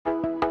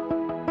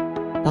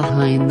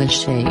Behind the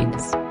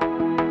Shades.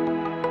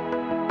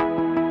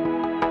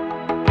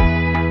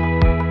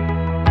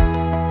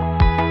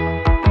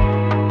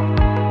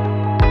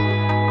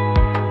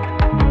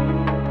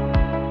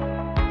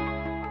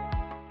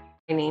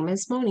 My name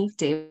is Monique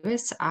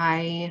Davis.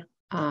 I'm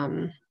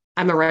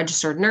a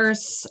registered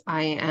nurse.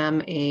 I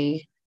am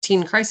a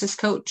teen crisis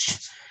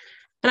coach,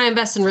 and I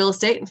invest in real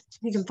estate.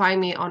 You can find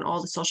me on all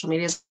the social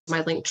medias.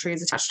 My link tree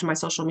is attached to my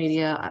social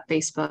media at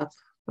Facebook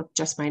with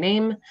just my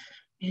name,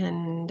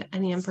 and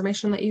any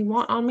information that you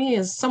want on me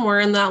is somewhere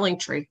in that link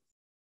tree.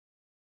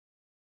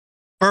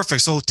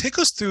 Perfect. So take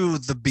us through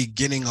the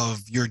beginning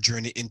of your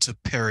journey into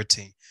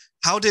parenting.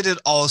 How did it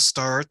all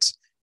start?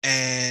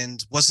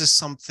 And was this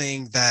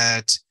something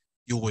that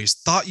you always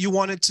thought you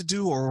wanted to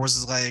do, or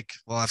was it like,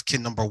 well, I have kid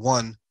number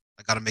one,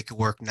 I got to make it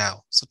work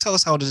now? So tell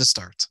us, how did it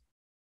start?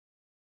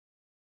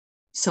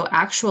 So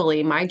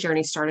actually, my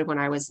journey started when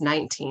I was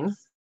 19.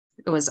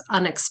 It was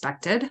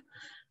unexpected.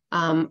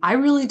 I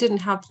really didn't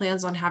have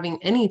plans on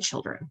having any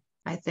children.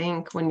 I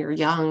think when you're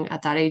young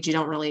at that age, you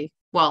don't really,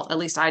 well, at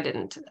least I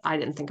didn't. I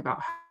didn't think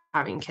about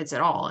having kids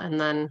at all.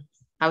 And then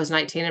I was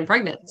 19 and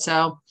pregnant.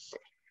 So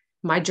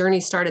my journey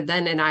started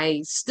then, and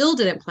I still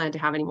didn't plan to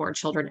have any more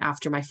children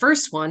after my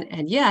first one.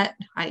 And yet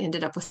I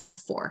ended up with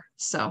four.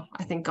 So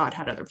I think God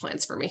had other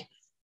plans for me.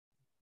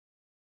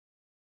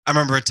 I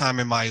remember a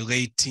time in my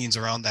late teens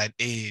around that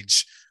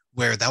age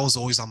where that was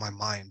always on my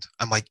mind.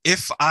 I'm like,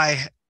 if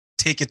I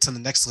take it to the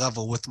next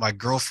level with my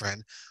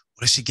girlfriend,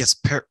 what if she gets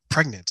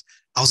pregnant?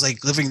 I was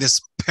like living this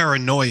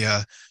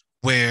paranoia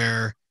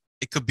where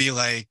it could be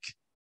like,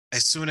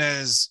 as soon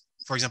as,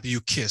 for example, you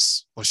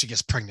kiss, or she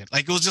gets pregnant.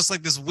 Like it was just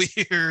like this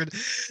weird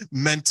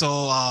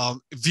mental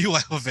view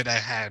of it I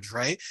had,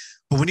 right?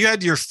 But when you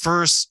had your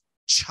first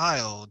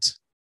child,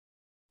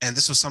 and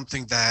this was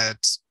something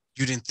that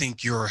you didn't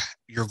think you're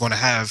going to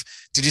have,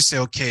 did you say,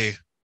 okay,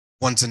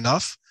 one's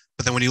enough?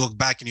 But then when you look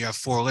back and you have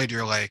four later,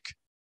 you're like,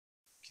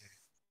 okay,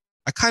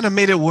 I kind of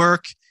made it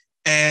work,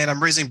 and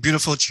I'm raising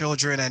beautiful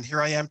children, and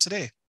here I am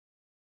today.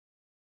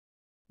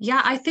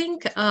 Yeah, I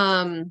think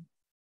I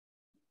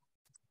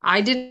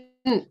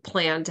didn't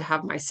plan to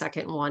have my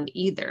second one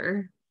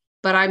either,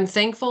 but I'm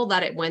thankful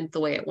that it went the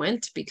way it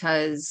went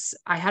because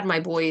I had my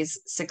boys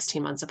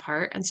 16 months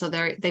apart. And so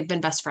they've been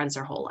best friends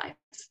their whole life.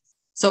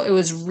 So it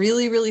was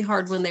really, really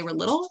hard when they were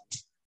little,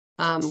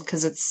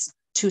 because it's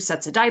two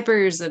sets of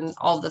diapers and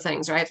all the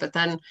things, right? But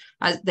then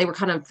they were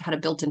kind of had a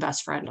built-in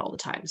best friend all the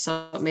time.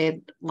 So it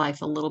made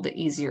life a little bit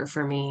easier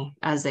for me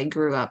as they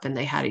grew up and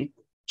they had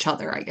each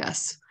other, I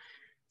guess.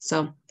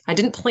 So I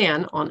didn't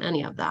plan on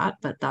any of that,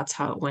 but that's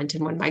how it went.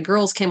 And when my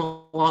girls came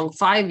along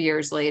 5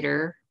 years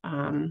later,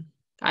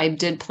 I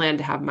did plan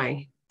to have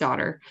my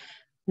daughter,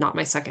 not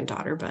my second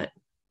daughter, but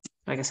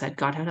like I said,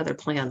 God had other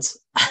plans.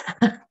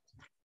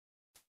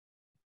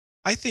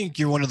 I think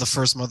you're one of the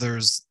first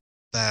mothers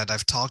that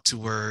I've talked to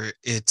where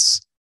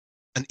it's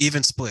an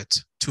even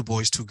split, two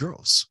boys, two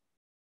girls,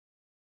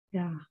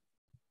 Yeah.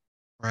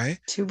 right?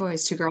 Two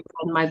boys, two girls.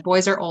 And my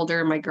boys are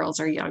older, my girls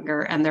are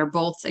younger, and they're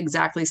both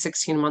exactly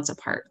 16 months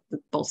apart,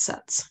 both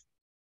sets.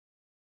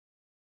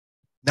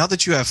 Now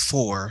that you have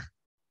four,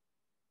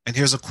 and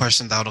here's a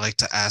question that I would like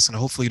to ask, and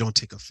hopefully you don't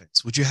take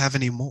offense. Would you have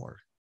any more?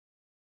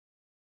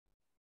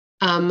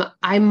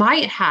 I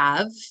might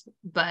have,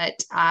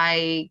 but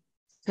I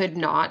could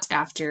not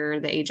after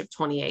the age of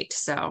 28.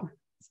 So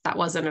that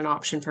wasn't an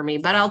option for me.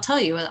 But I'll tell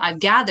you, I've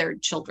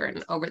gathered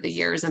children over the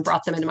years and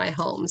brought them into my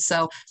home.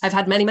 So I've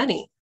had many,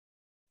 many.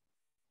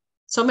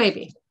 So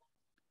maybe.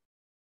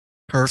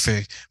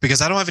 Perfect. Because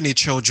I don't have any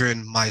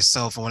children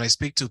myself. And when I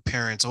speak to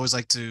parents, I always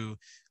like to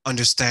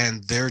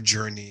understand their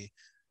journey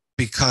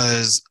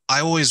because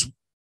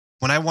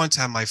when I wanted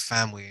to have my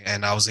family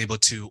and I was able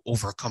to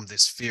overcome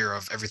this fear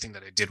of everything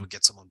that I did would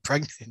get someone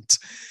pregnant,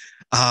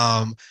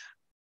 um,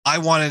 I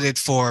wanted it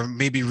for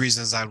maybe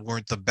reasons that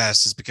weren't the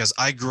best, is because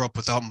I grew up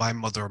without my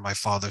mother or my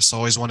father. So I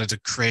always wanted to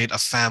create a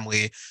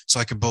family so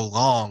I could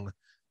belong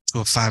to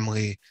a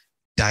family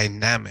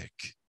dynamic.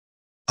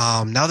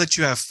 Now that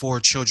you have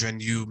four children,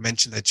 you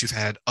mentioned that you've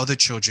had other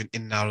children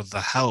in and out of the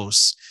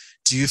house.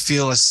 Do you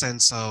feel a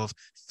sense of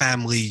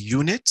family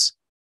unit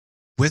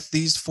with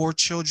these four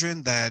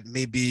children that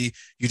maybe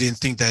you didn't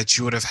think that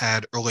you would have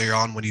had earlier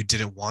on when you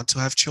didn't want to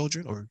have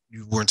children or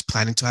you weren't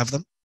planning to have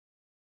them?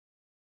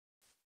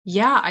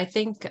 Yeah, I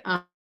think,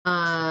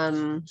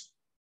 um,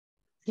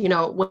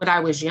 when I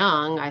was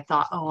young, I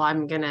thought, oh,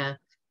 I'm gonna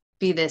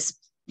be this,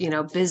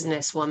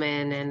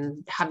 businesswoman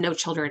and have no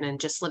children and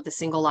just live the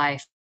single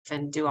life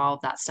and do all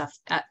of that stuff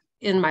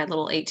in my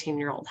little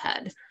 18-year-old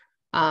head.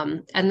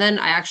 And then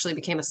I actually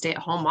became a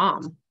stay-at-home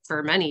mom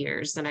for many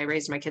years, and I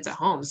raised my kids at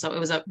home. So it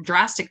was a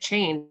drastic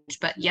change.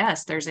 But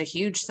yes, there's a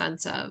huge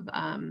sense of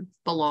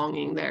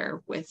belonging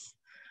there with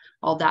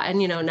all that. And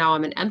now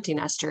I'm an empty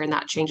nester, and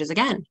that changes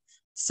again.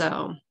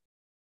 So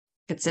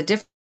it's a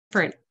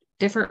different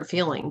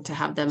feeling to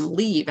have them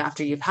leave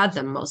after you've had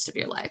them most of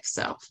your life.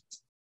 So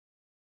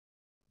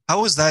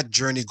How is that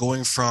journey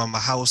going from a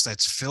house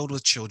that's filled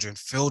with children,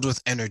 filled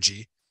with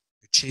energy,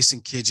 you're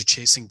chasing kids, you're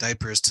chasing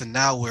diapers, to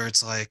now where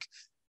it's like,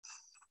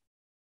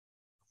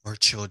 More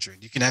children.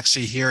 You can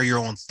actually hear your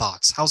own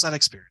thoughts. How's that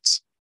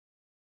experience?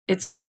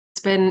 It's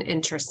been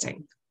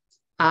interesting.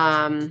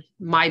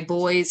 My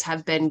boys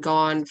have been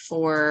gone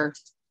for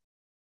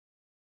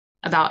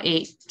about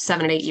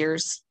 7 and 8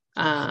 years.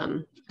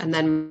 And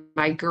then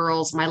my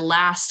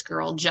last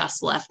girl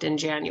just left in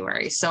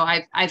January. So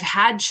I've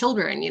had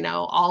children,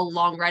 all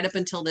along right up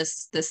until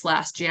this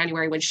last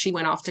January when she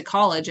went off to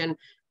college, and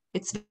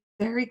it's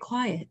very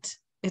quiet.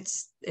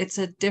 It's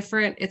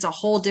a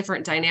whole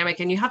different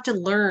dynamic, and you have to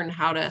learn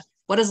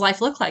what does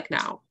life look like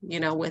now,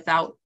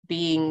 without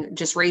being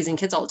just raising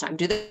kids all the time.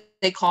 Do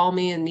they call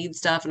me and need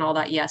stuff and all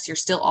that? Yes, you're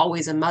still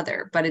always a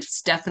mother, but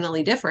it's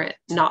definitely different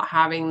not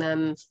having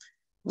them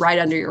right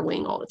under your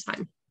wing all the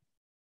time.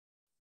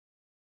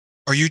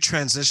 Are you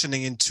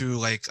transitioning into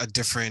like a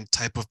different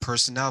type of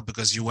person now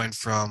because you went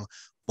from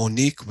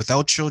Monique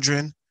without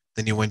children,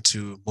 then you went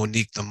to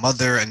Monique the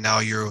mother, and now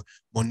you're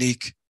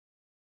Monique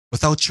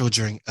without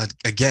children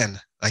again?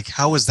 Like,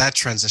 how is that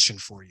transition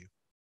for you?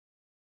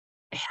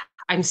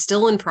 I'm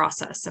still in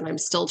process and I'm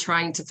still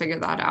trying to figure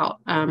that out.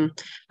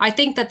 I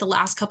think that the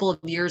last couple of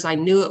years I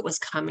knew it was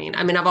coming.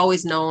 I mean, I've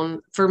always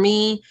known. For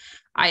me,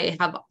 I've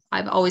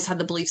always had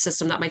the belief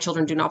system that my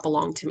children do not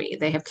belong to me.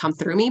 They have come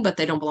through me, but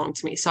they don't belong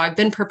to me. So I've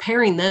been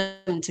preparing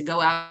them to go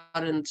out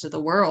into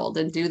the world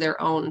and do their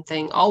own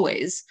thing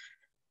always.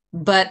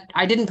 But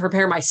I didn't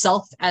prepare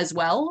myself as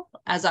well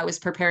as I was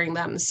preparing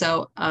them.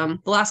 So the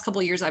last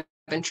couple of years, I've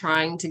been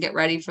trying to get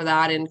ready for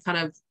that and kind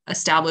of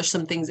establish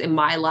some things in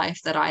my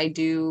life that I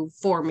do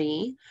for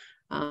me,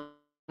 and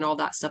all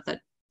that stuff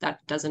that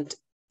doesn't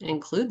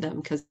include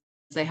them because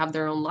they have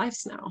their own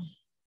lives now.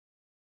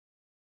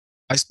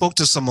 I spoke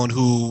to someone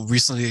who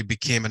recently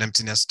became an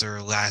empty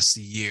nester last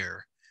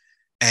year,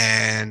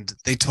 and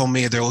they told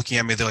me, they're looking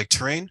at me, they're like,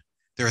 Terrain,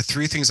 there are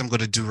three things I'm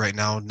going to do right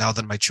now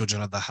that my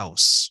children are at the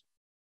house.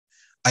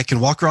 I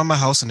can walk around my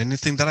house and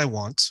anything that I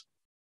want,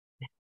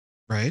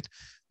 right?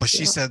 But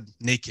she said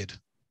naked.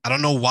 I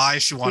don't know why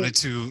she wanted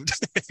to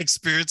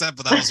experience that,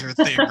 but that was her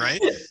thing, right?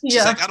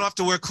 She's like, I don't have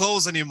to wear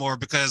clothes anymore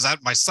because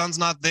my son's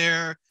not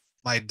there.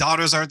 My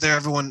daughters aren't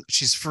there.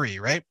 She's free,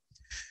 right?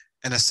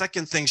 And the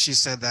second thing, she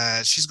said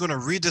that she's going to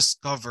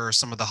rediscover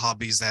some of the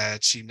hobbies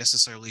that she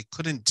necessarily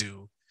couldn't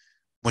do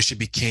when she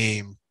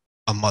became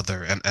a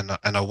mother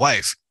and a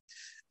wife.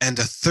 And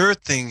the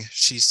third thing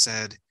she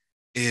said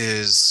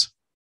is,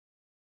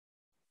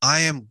 I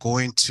am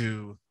going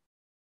to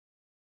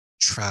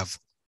travel.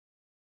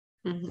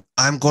 Mm-hmm.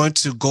 I'm going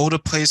to go to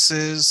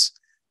places,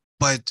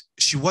 but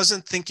she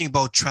wasn't thinking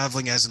about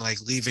traveling as in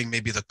like leaving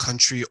maybe the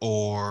country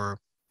or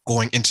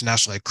going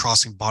international, like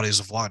crossing bodies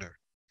of water.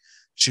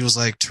 She was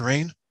like,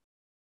 Terrain,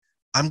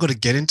 I'm going to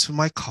get into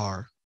my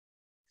car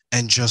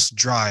and just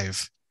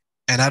drive.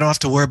 And I don't have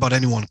to worry about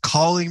anyone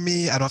calling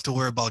me. I don't have to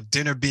worry about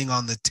dinner being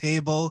on the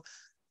table.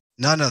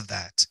 None of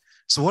that.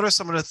 So what are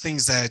some of the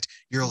things that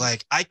you're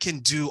like, I can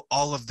do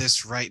all of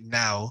this right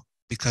now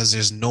because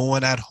there's no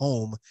one at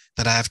home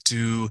that I have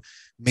to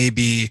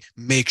maybe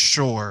make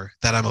sure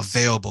that I'm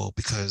available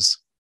because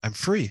I'm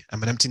free.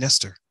 I'm an empty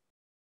nester.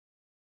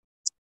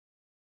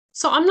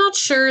 So I'm not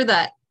sure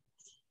that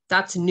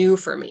that's new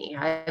for me.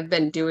 I've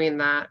been doing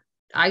that.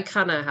 I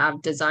kind of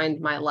have designed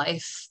my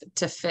life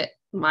to fit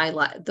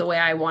the way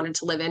I wanted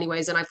to live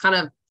anyways. And I've kind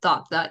of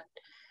thought that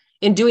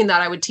in doing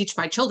that, I would teach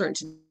my children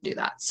to do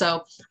that.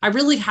 So I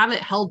really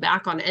haven't held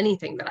back on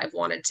anything that I've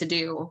wanted to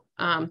do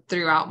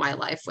throughout my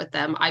life with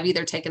them. I've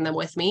either taken them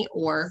with me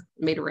or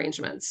made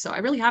arrangements. So I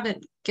really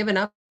haven't given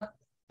up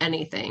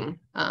anything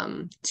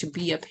to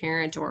be a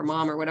parent or a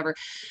mom or whatever.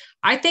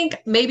 I think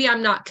maybe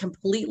I'm not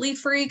completely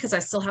free because I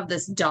still have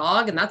this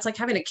dog, and that's like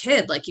having a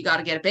kid. Like, you got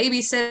to get a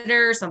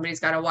babysitter, somebody's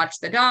got to watch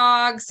the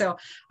dog. So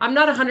I'm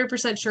not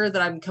 100% sure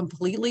that I'm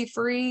completely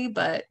free,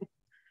 but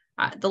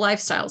the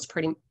lifestyle is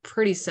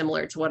pretty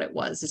similar to what it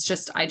was. It's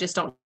just, I just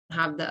don't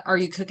have the, are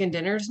you cooking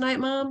dinner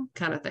tonight, mom,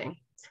 kind of thing.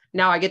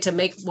 Now I get to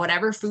make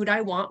whatever food I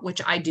want, which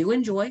I do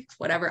enjoy.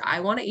 Whatever I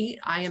want to eat,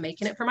 I am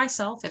making it for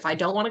myself. If I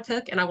don't want to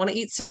cook and I want to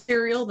eat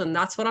cereal, then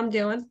that's what I'm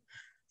doing.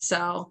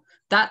 So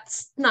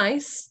that's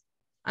nice.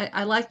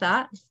 I like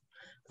that.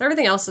 But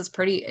everything else is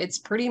it's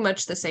pretty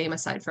much the same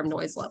aside from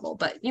noise level.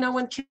 But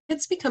when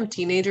kids become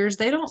teenagers,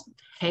 they don't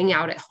hang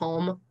out at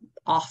home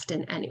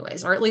often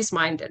anyways, or at least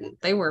mine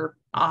didn't. They were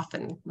off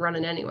and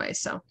running anyway,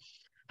 so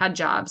had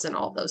jobs and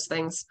all those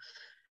things.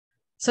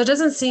 So it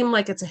doesn't seem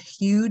like it's a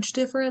huge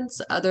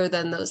difference, other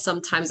than those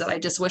sometimes that I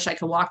just wish I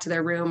could walk to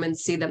their room and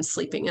see them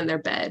sleeping in their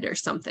bed or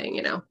something.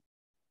 Did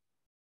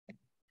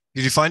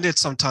you find it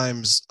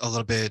sometimes a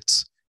little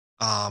bit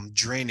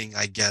draining,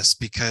 I guess,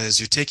 because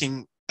you're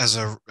taking, as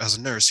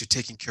a nurse, you're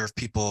taking care of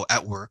people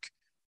at work,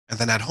 and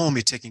then at home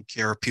you're taking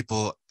care of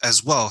people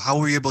as well. How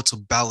were you able to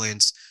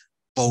balance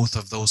both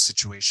of those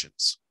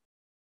situations?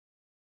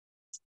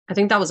 I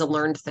think that was a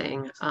learned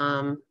thing.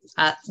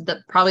 At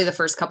probably the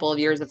first couple of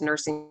years of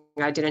nursing,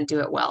 I didn't do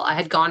it well. I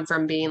had gone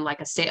from being like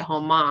a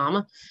stay-at-home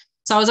mom,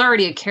 so I was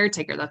already a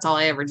caretaker. That's all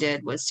I ever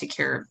did, was take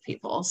care of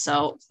people.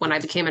 So when I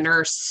became a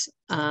nurse,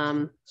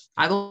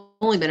 I've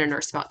only been a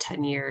nurse about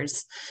 10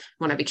 years.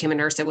 When I became a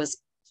nurse,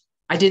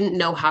 I didn't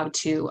know how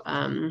to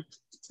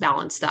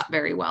balance that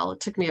very well. It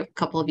took me a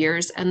couple of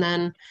years. And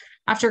then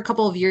after a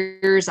couple of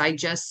years, I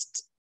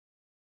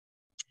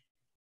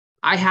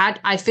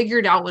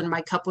figured out when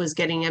my cup was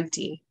getting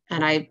empty,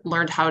 and I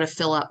learned how to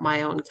fill up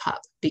my own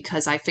cup,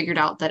 because I figured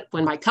out that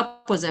when my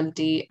cup was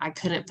empty, I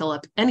couldn't fill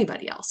up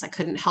anybody else. I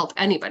couldn't help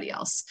anybody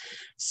else.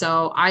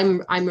 So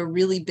I'm a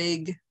really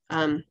big,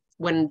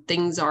 when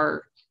things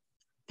are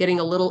getting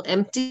a little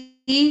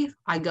empty,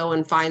 I go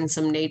and find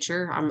some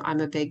nature. I'm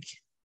a big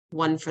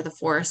one for the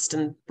forest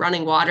and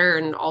running water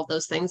and all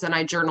those things. And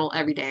I journal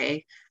every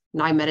day,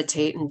 and I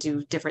meditate and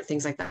do different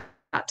things like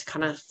that to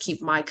kind of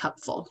keep my cup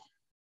full.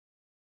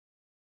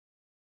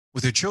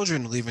 With your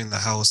children leaving the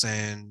house,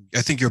 and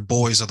I think your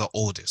boys are the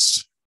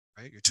oldest,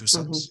 right? Your two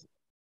sons.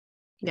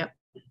 Mm-hmm. Yep.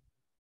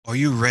 Are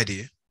you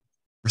ready,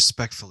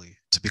 respectfully,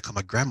 to become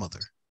a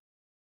grandmother?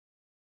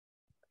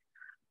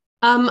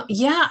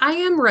 Yeah, I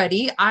am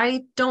ready.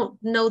 I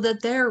don't know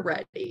that they're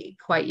ready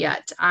quite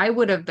yet. I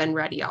would have been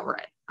ready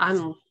already.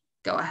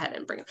 Go ahead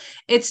and bring them.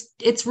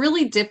 It's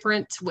really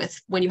different with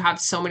when you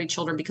have so many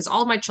children, because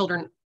all of my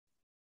children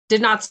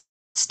did not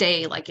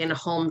stay like in a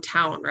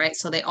hometown, right?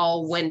 So they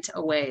all went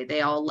away.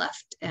 They all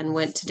left and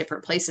went to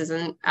different places.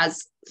 And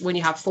as when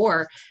you have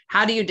four,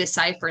 how do you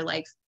decipher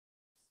like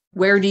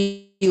where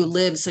do you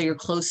live so you're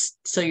close,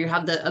 so you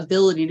have the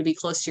ability to be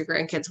close to your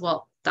grandkids?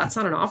 Well, that's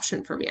not an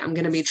option for me. I'm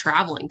going to be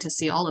traveling to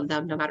see all of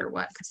them no matter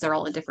what, because they're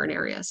all in different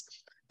areas.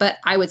 But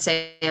I would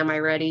say, am I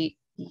ready?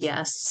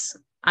 Yes.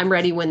 I'm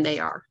ready when they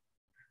are.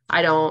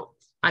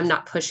 I'm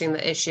not pushing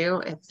the issue.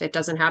 If it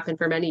doesn't happen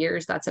for many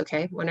years, that's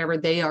okay. Whenever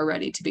they are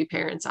ready to be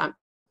parents,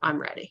 I'm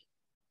ready.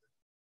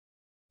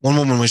 One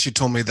woman, when she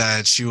told me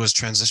that she was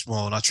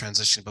not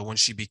transitioning, but when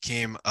she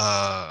became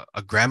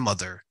a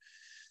grandmother,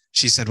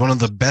 she said one of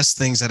the best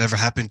things that ever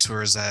happened to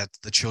her is that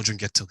the children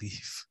get to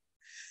leave.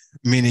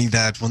 Meaning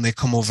that when they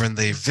come over and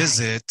they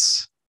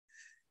visit,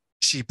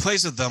 she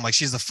plays with them like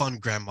she's the fun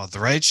grandmother,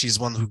 right? She's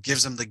one who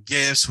gives them the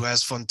gifts, who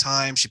has fun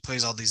time. She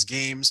plays all these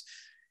games.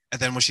 And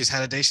then when she's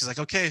had a day, she's like,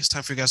 okay, it's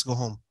time for you guys to go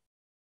home.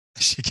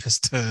 She gets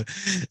to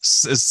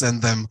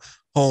send them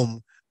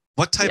home.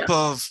 What type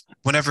of,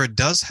 whenever it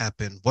does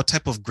happen, what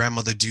type of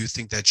grandmother do you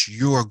think that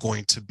you are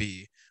going to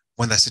be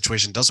when that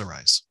situation does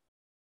arise?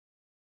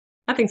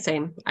 I think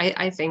same.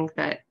 I think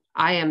that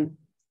I'm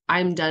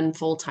done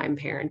full-time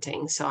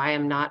parenting. So I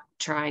am not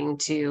trying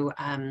to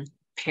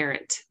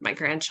parent my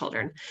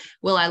grandchildren.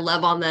 Will I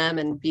love on them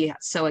and be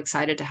so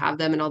excited to have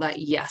them and all that?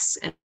 Yes.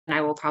 And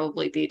I will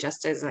probably be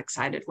just as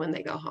excited when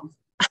they go home.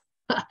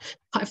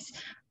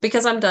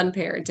 Because I'm done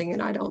parenting,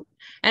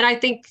 and I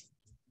think,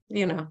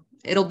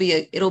 it'll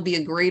be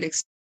a great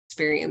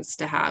experience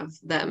to have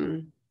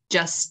them,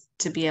 just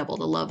to be able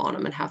to love on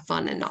them and have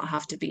fun and not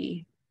have to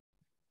be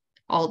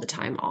all the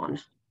time on.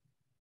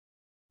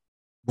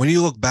 When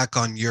you look back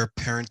on your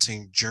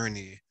parenting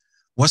journey,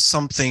 what's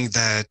something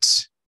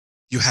that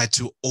you had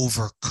to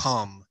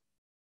overcome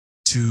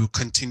to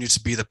continue to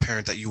be the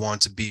parent that you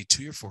want to be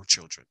to your four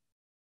children?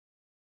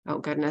 Oh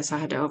goodness, I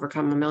had to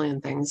overcome a million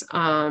things.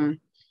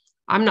 I'm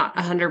not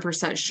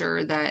 100%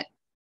 sure that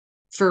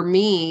for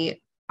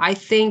me, I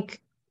think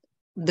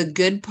the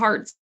good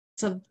parts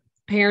of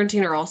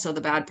parenting are also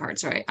the bad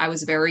parts, right? I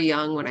was very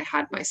young when I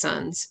had my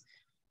sons,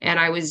 and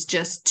I was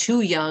just too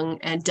young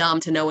and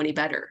dumb to know any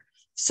better.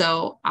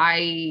 So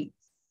I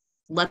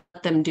let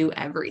them do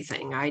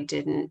everything. I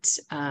didn't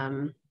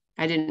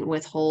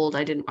withhold.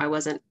 I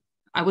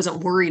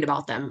wasn't worried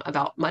about them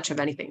about much of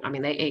anything. I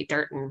mean, they ate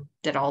dirt and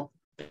did all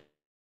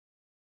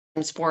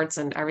sports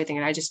and everything,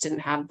 and I just didn't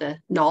have the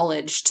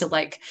knowledge to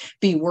like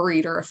be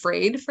worried or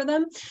afraid for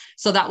them.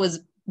 So that was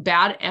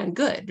bad and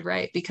good,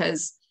 right?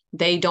 Because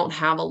they don't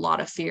have a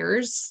lot of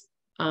fears.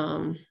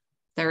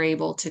 They're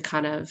able to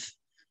kind of,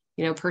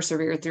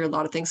 persevere through a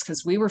lot of things,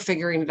 because we were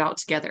figuring it out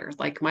together.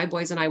 Like my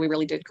boys and I, we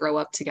really did grow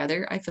up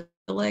together, I feel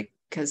like,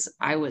 because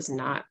I was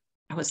not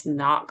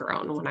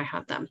grown when I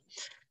had them.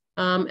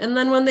 And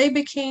then when they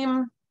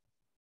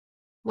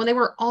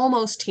were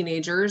almost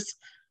teenagers,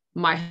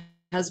 my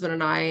husband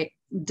and I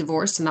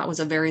divorced, and that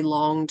was a very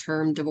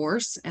long-term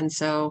divorce. And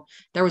so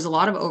there was a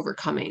lot of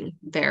overcoming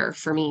there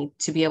for me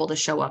to be able to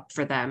show up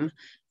for them,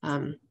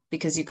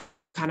 because you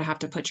kind of have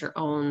to put your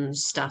own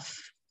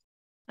stuff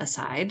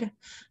aside,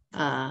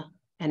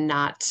 and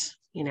not,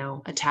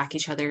 attack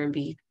each other and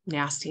be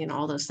nasty and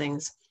all those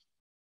things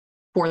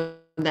for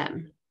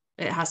them.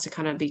 It has to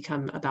kind of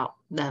become about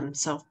them.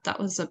 So that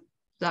was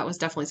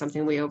definitely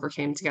something we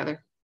overcame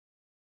together.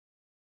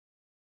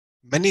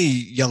 Many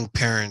young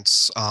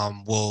parents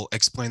will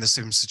explain the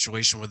same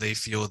situation where they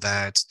feel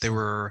that they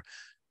were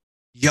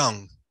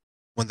young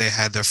when they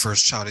had their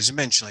first child. As you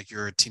mentioned, like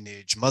you're a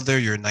teenage mother,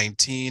 you're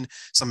 19.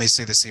 Some may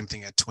say the same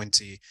thing at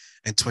 20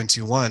 and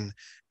 21.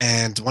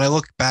 And when I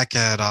look back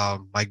at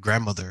my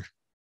grandmother,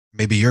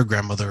 maybe your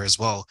grandmother as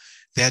well,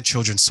 they had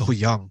children so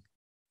young.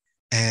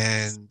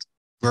 And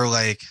we're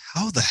like,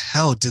 how the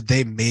hell did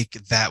they make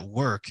that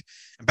work?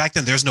 And back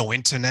then, there's no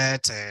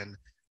internet, and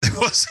there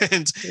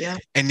wasn't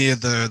any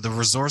of the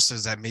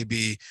resources that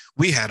maybe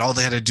we had. All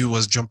they had to do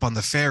was jump on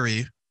the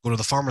ferry go to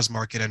the farmer's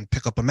market and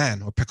pick up a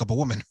man or pick up a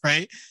woman,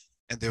 right?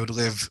 And they would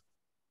live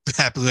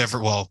happily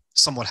ever, well,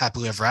 somewhat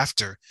happily ever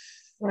after.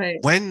 Right.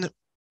 When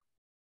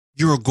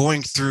you were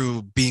going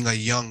through being a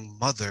young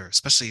mother,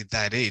 especially at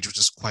that age, which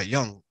is quite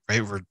young,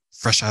 right? We're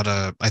fresh out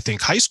of, I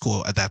think, high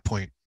school at that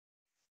point.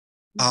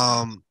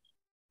 Um,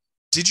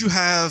 did you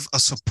have a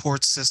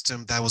support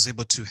system that was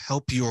able to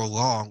help you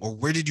along, or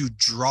where did you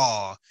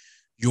draw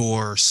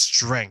your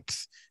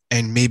strength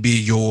and maybe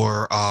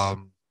your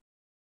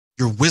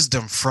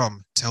wisdom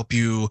from to help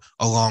you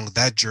along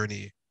that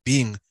journey,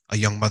 being a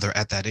young mother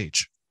at that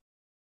age?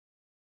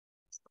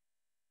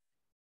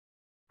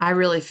 I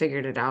really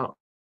figured it out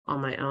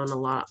on my own a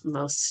lot.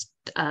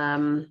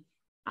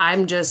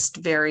 I'm just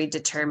very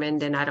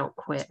determined and I don't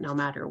quit no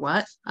matter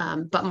what.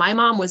 But my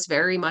mom was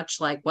very much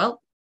like,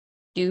 well,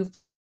 you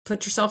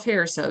put yourself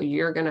here, so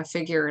you're gonna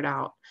figure it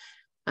out.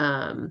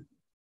 Um,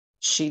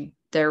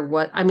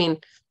 I mean,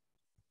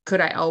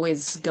 could I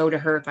always go to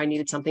her if I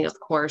needed something? Of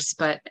course,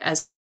 but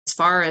as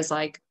far as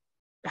like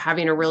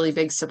having a really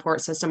big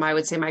support system, I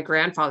would say my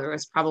grandfather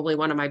was probably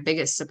one of my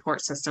biggest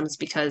support systems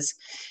because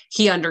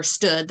he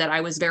understood that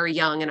I was very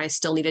young and I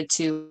still needed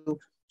to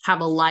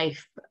have a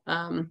life.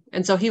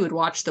 And so he would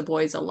watch the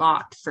boys a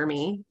lot for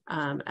me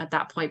at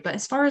that point. But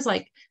as far as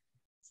like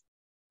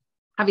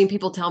having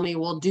people tell me,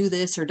 well, do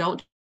this or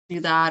don't do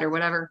that or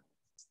whatever,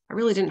 I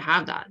really didn't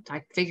have that.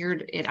 I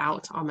figured it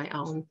out on my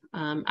own.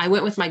 I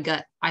went with my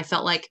gut. I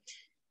felt like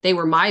they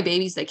were my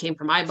babies. They came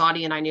from my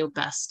body and I knew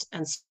best.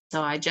 And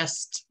so I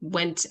just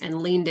went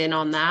and leaned in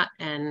on that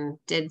and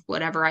did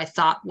whatever I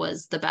thought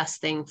was the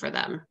best thing for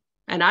them.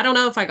 And I don't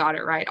know if I got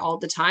it right all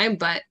the time,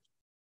 but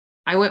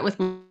I went with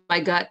my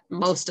gut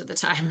most of the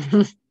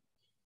time.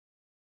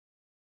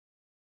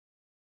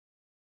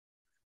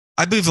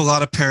 I believe a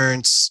lot of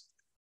parents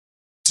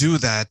do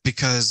that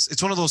because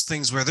it's one of those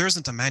things where there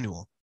isn't a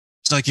manual.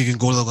 It's not like you can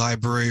go to the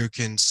library, you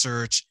can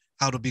search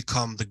how to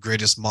become the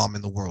greatest mom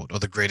in the world or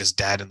the greatest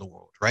dad in the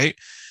world, right?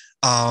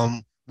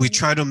 We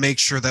try to make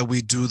sure that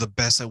we do the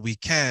best that we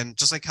can,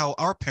 just like how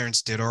our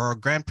parents did or our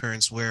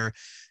grandparents, where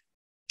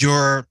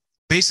you're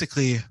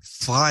basically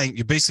flying,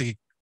 you're basically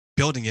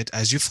building it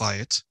as you fly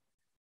it.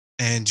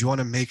 And you want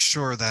to make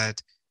sure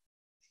that,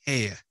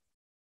 hey,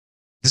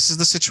 this is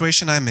the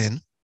situation I'm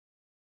in.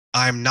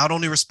 I'm not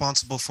only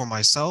responsible for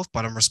myself,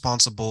 but I'm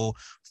responsible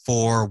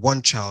for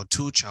one child,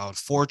 two child,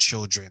 four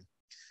children.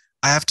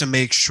 I have to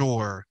make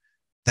sure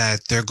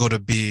that they're going to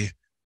be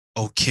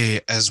okay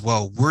as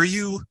well. Were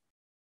you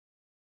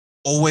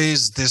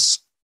always this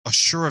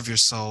assured of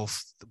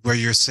yourself where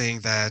you're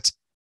saying that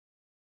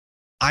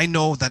I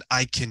know that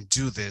I can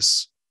do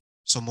this?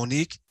 So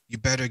Monique, you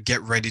better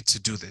get ready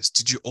to do this.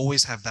 Did you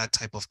always have that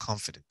type of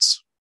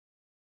confidence?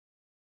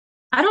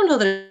 I don't know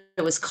that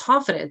it was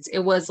confidence. It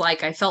was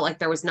like I felt like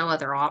there was no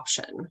other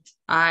option.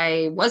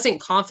 I wasn't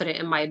confident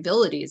in my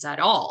abilities at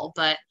all,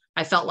 but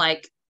I felt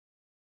like,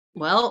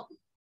 well,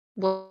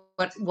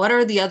 what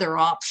are the other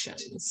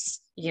options?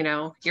 You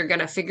know, you're going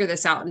to figure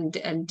this out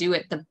and do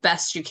it the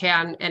best you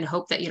can and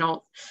hope that you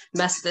don't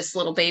mess this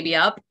little baby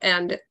up.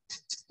 And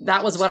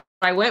that was what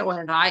I went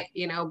with.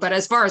 But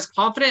as far as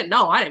confident,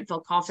 no, I didn't feel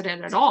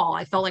confident at all.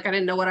 I felt like I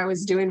didn't know what I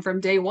was doing from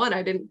day one.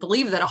 I didn't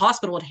believe that a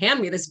hospital would hand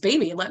me this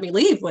baby and let me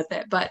leave with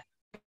it, but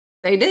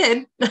they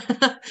did.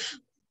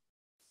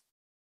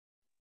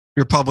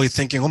 You're probably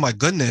thinking, oh my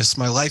goodness,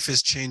 my life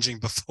is changing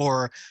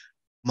before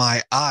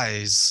my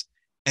eyes.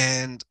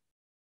 And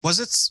was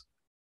it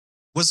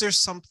was there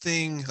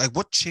something like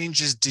what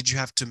changes did you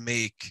have to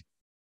make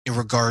in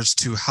regards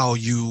to how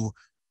you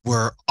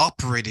were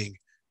operating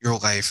your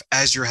life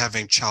as you're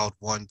having child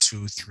one,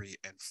 two, three,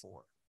 and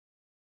four?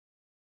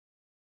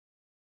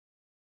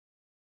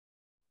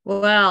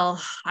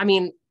 Well, I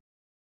mean,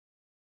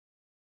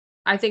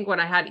 I think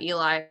when I had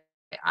Eli,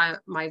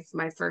 my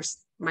first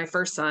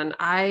son,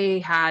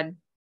 I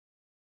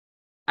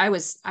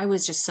was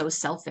just so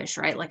selfish,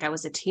 right? Like I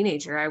was a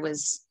teenager.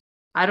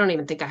 I don't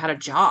even think I had a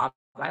job.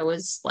 I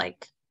was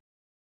like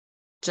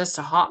just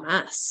a hot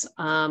mess.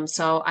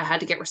 So I had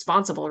to get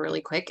responsible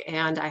really quick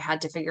and I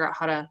had to figure out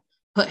how to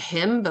put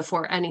him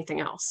before anything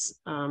else.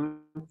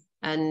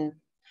 And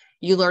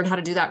you learn how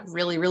to do that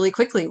really, really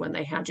quickly when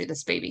they hand you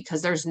this baby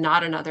because there's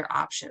not another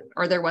option,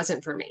 or there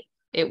wasn't for me.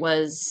 It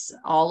was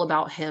all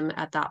about him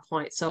at that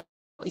point. So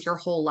your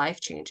whole life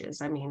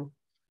changes. I mean,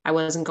 I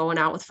wasn't going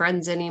out with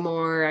friends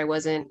anymore. I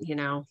wasn't,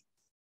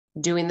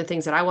 doing the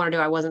things that I want to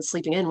do. I wasn't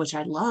sleeping in, which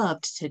I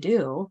loved to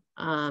do.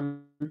 I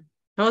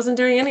wasn't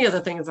doing any of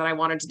the things that I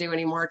wanted to do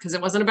anymore because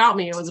it wasn't about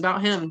me. It was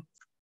about him.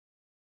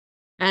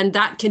 And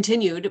that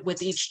continued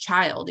with each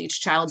child. Each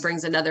child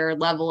brings another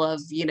level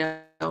of,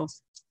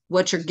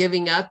 what you're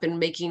giving up and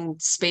making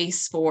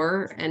space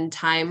for and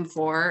time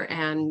for.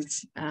 And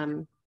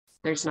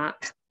there's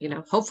not,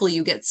 hopefully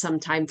you get some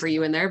time for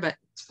you in there, but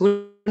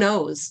who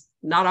knows?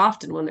 Not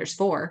often when there's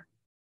four.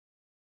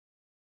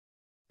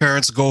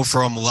 Parents go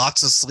from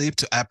lots of sleep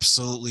to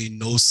absolutely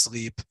no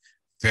sleep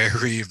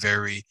very,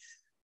 very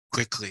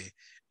quickly.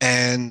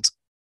 And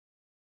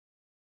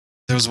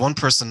there was one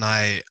person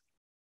that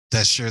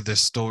shared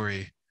this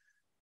story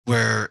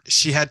where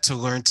she had to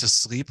learn to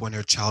sleep when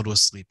her child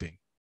was sleeping,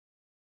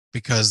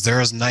 because there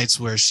was nights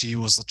where she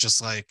was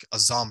just like a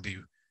zombie,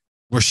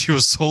 where she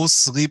was so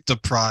sleep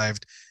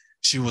deprived,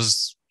 she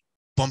was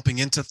bumping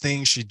into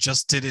things, she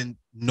just didn't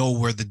know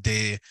where the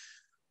day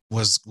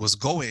was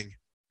going.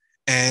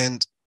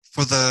 And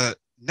for the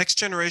next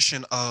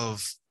generation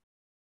of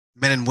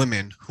men and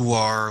women who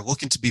are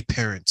looking to be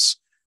parents,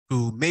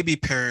 who may be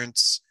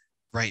parents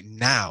right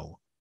now,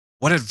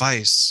 what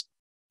advice,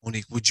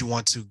 Monique, would you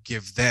want to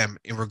give them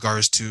in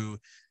regards to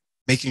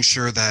making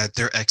sure that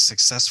they're as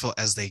successful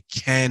as they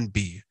can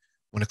be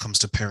when it comes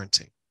to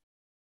parenting?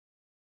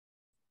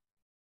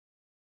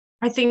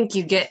 I think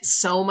you get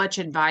so much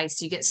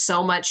advice. You get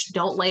so much,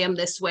 don't lay them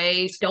this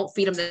way, don't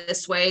feed them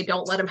this way,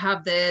 don't let them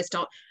have this,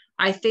 don't.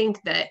 I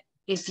think that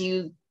if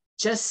you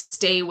just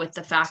stay with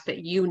the fact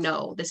that you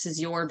know this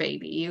is your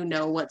baby, you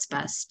know what's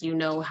best, you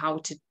know how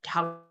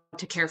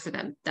to care for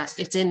them, that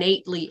it's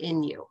innately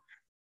in you.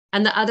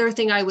 And the other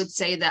thing I would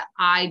say that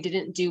I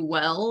didn't do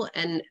well,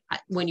 and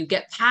when you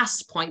get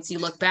past points, you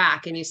look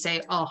back and you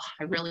say, oh,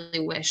 I really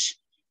wish.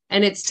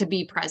 And it's to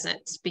be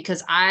present,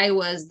 because I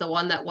was the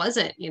one that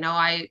wasn't,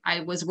 I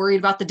was worried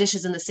about the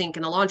dishes in the sink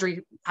and the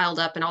laundry piled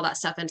up and all that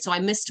stuff. And so I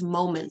missed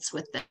moments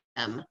with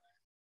them.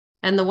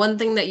 And the one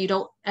thing that you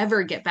don't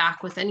ever get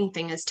back with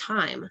anything is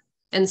time.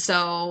 And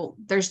so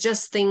there's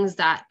just things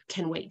that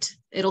can wait.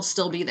 It'll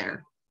still be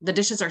there. The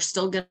dishes are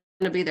still going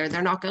to be there.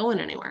 They're not going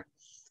anywhere.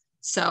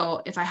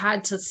 So if I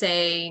had to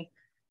say,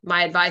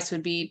 my advice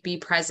would be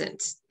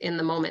present in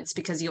the moments,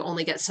 because you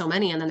only get so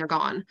many and then they're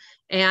gone.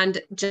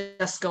 And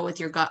just go with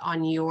your gut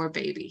on your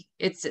baby.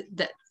 It's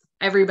that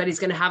everybody's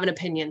going to have an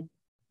opinion.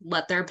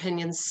 Let their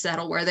opinions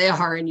settle where they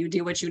are, and you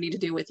do what you need to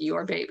do with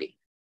your baby.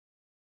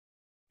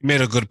 You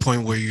made a good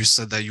point where you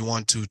said that you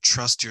want to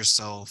trust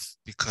yourself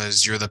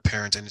because you're the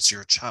parent and it's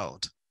your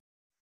child.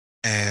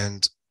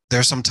 And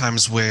there's some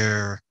times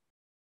where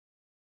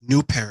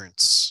new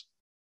parents,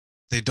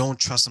 they don't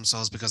trust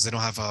themselves because they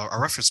don't have a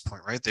reference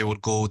point, right? They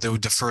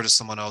would defer to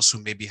someone else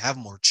who maybe have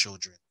more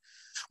children.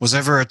 Was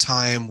ever a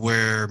time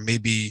where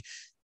maybe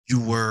you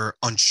were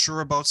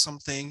unsure about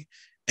something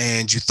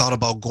and you thought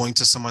about going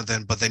to someone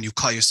but then you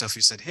caught yourself,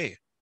 you said, hey,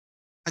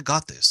 I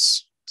got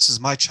this. This is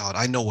my child.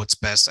 I know what's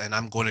best and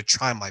I'm going to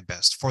try my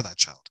best for that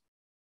child.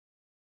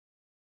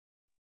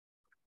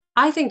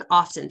 I think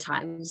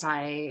oftentimes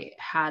I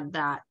had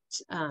that,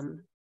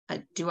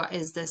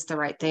 is this the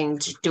right thing?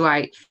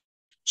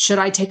 Should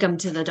I take them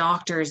to the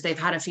doctors? They've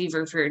had a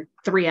fever for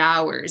 3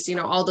 hours,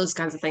 all those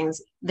kinds of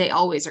things. They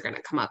always are going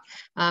to come up.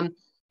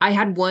 I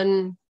had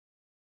one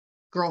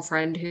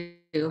girlfriend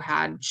who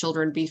had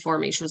children before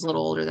me. She was a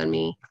little older than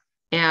me.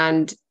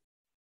 And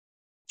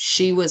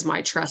she was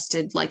my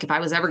trusted, like, if I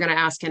was ever going to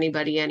ask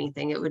anybody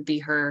anything, it would be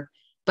her.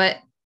 But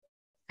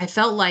I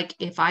felt like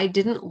if I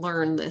didn't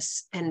learn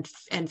this and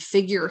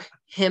figure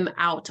him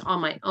out on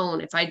my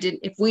own,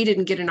 if we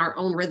didn't get in our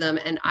own rhythm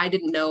and I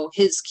didn't know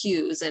his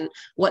cues and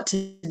what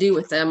to do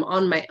with them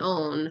on my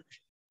own,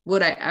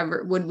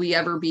 would we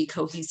ever be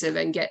cohesive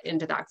and get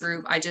into that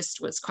group? I just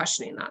was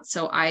questioning that.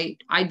 So I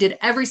did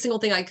every single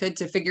thing I could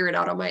to figure it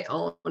out on my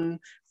own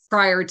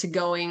prior to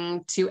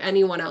going to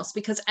anyone else,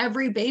 because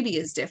every baby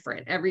is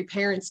different. Every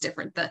parent's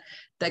different.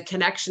 The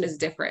connection is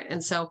different.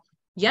 And so,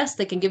 yes,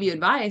 they can give you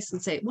advice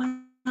and say,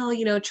 well,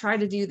 try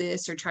to do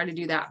this or try to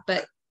do that,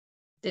 but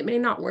it may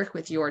not work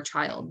with your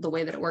child the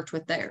way that it worked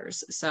with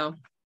theirs. So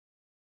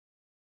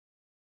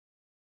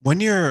When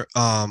you're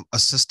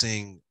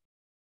assisting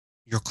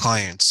your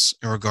clients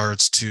in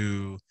regards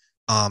to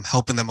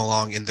helping them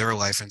along in their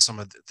life and some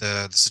of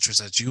the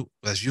situations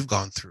that you've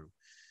gone through,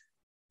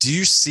 do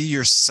you see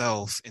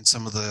yourself in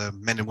some of the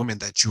men and women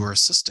that you are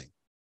assisting?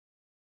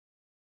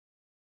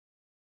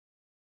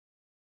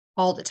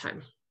 all the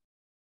time.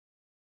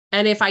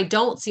 And if I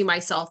don't see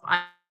myself,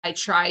 I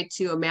try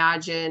to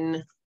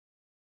imagine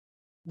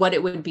what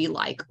it would be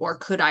like, or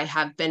could I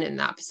have been in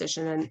that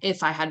position? And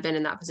if I had been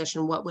in that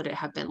position, what would it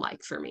have been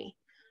like for me?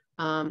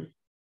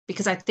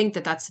 Because I think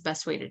that that's the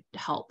best way to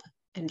help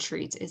and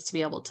treat, is to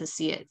be able to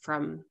see it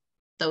from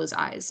those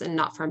eyes and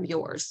not from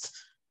yours.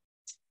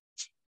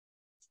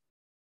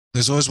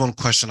 There's always one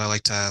question I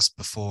like to ask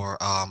before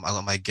I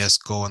let my guests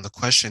go. And the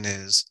question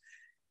is,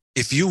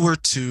 if you were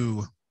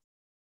to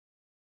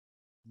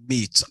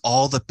meet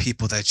all the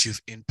people that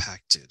you've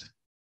impacted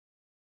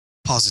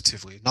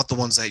positively, not the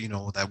ones that,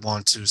 that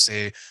want to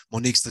say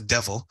Monique's the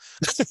devil,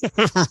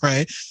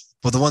 right?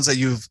 But the ones that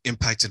you've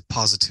impacted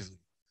positively,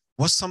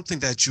 what's something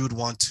that you would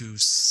want to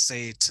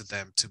say to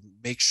them to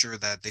make sure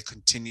that they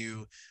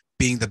continue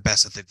being the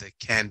best that they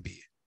can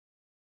be?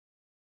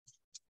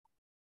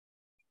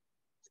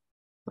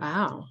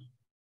 Wow.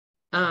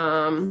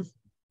 I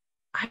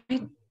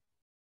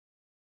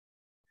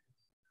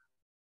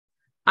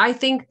I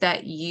think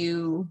that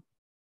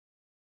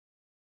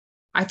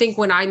I think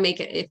when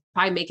if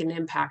I make an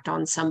impact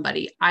on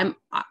somebody, I'm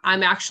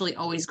actually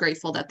always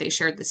grateful that they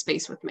shared the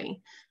space with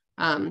me,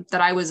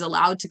 that I was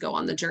allowed to go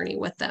on the journey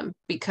with them,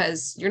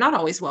 because you're not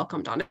always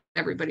welcomed on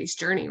everybody's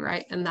journey,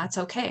 right? And that's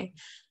okay.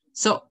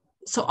 So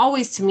So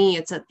always to me,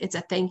 it's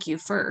a thank you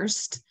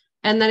first,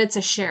 and then it's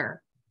a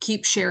share.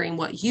 Keep sharing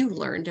what you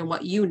learned and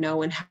what you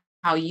know and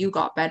how you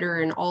got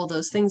better and all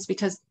those things,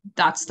 because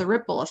that's the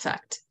ripple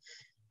effect.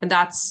 And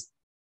that's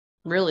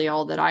really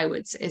all that I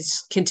would say,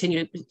 is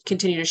continue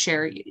to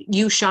share.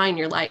 You shine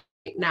your light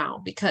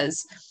now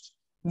because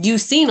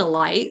you've seen a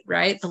light,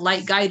 right? The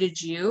light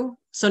guided you.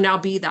 So now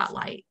be that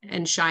light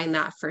and shine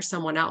that for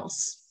someone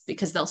else,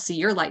 because they'll see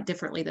your light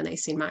differently than they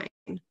see mine.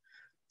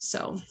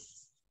 So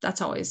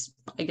that's always,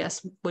 I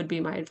guess, would be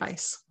my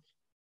advice.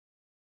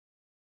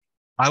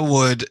 I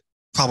would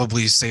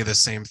probably say the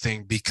same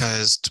thing,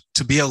 because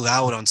to be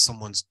allowed on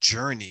someone's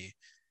journey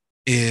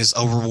is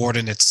a reward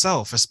in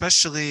itself,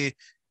 especially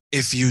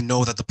if you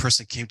know that the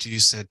person came to you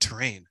said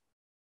terrain.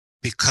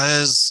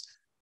 Because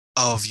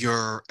of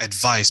your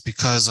advice,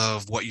 because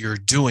of what you're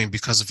doing,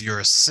 because of your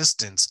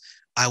assistance,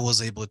 I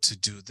was able to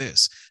do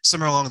this.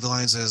 Somewhere along the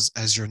lines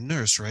as your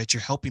nurse, right?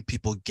 You're helping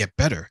people get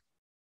better.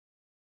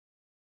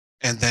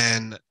 And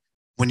then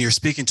when you're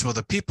speaking to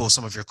other people,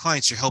 some of your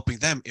clients, you're helping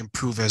them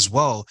improve as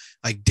well.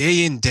 Like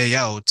day in, day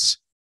out,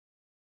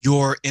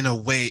 you're in a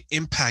way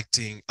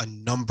impacting a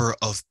number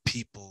of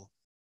people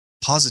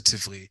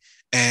positively.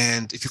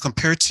 And if you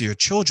compare it to your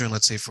children,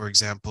 let's say, for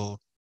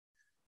example,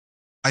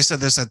 I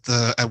said this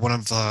at one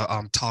of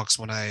the talks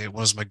when it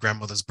was my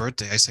grandmother's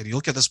birthday. I said, you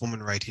look at this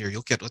woman right here. You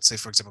look at, let's say,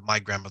 for example, my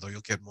grandmother. You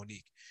look at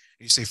Monique.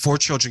 And you say 4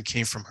 children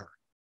came from her.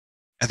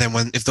 And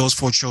then if those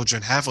 4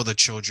 children have other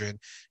children,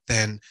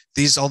 then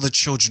these other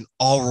children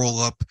all roll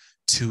up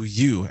to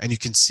you, and you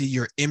can see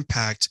your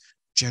impact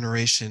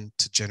generation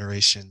to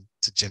generation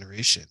to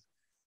generation.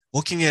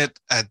 Looking at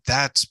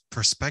that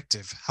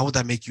perspective, how would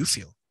that make you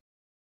feel?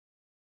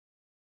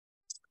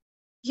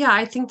 Yeah,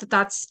 I think that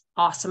that's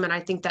awesome. And I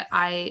think that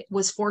I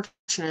was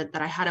fortunate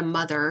that I had a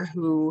mother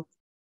who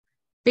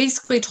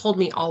basically told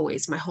me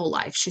always my whole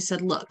life. She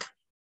said, look,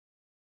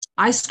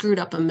 I screwed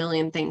up a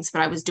million things,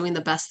 but I was doing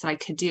the best that I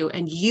could do.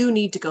 And you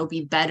need to go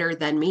be better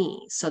than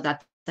me so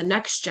that the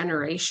next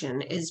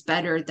generation is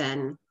better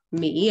than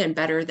me and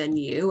better than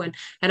you. And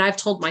I've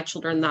told my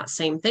children that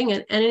same thing,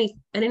 and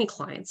any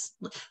clients,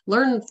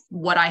 learn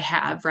what I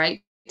have,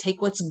 right?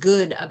 Take what's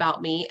good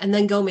about me and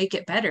then go make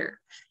it better.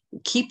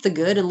 Keep the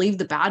good and leave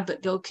the bad,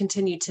 but go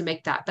continue to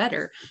make that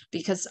better,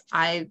 because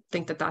I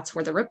think that that's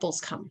where the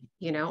ripples come,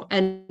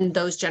 and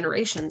those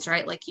generations,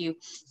 right? Like you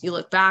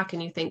look back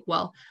and you think,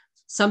 well,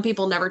 some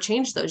people never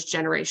change those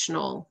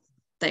generational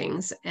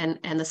things, and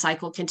the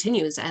cycle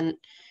continues, and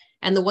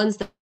the ones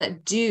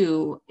that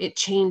do, it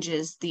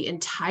changes the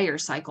entire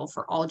cycle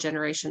for all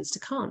generations to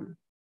come.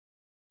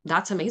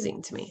 That's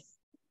amazing to me.